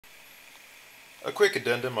A quick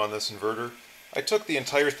addendum on this inverter. I took the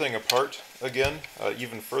entire thing apart again,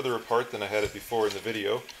 even further apart than I had it before in the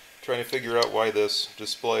video, trying to figure out why this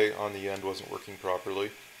display on the end wasn't working properly.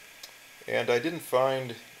 And I didn't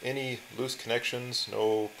find any loose connections,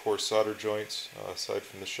 no poor solder joints, aside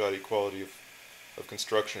from the shoddy quality of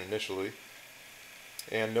construction initially,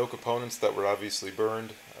 and no components that were obviously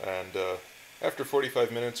burned. And after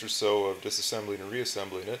 45 minutes or so of disassembling and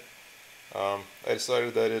reassembling it, I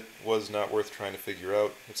decided that it was not worth trying to figure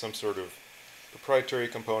out. It's some sort of proprietary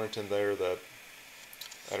component in there that,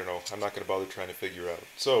 I don't know, I'm not going to bother trying to figure out.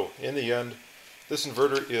 So, in the end, this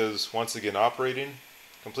inverter is once again operating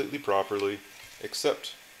completely properly,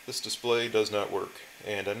 except this display does not work.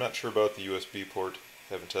 And I'm not sure about the USB port,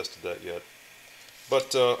 haven't tested that yet.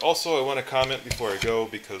 But also I want to comment before I go,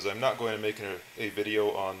 because I'm not going to make a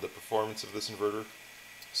video on the performance of this inverter.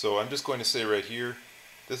 So I'm just going to say right here,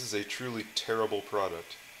 this is a truly terrible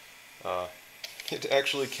product. It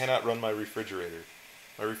actually cannot run my refrigerator.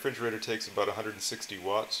 My refrigerator takes about 160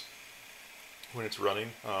 watts when it's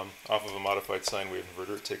running. Off of a modified sine wave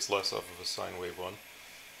inverter, it takes less off of a sine wave one.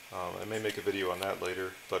 I may make a video on that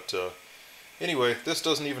later, but anyway, this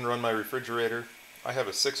doesn't even run my refrigerator. I have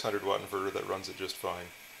a 600 watt inverter that runs it just fine.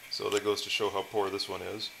 So that goes to show how poor this one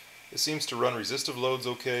is. It seems to run resistive loads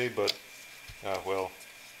okay, but well,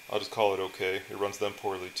 I'll just call it okay. It runs them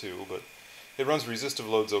poorly too, but it runs resistive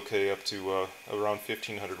loads okay up to around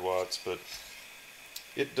 1500 watts, but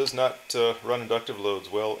it does not run inductive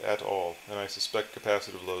loads well at all, and I suspect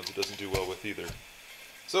capacitive loads it doesn't do well with either.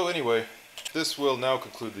 So anyway, this will now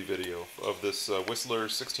conclude the video of this Whistler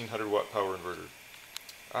 1600 watt power inverter.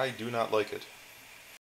 I do not like it.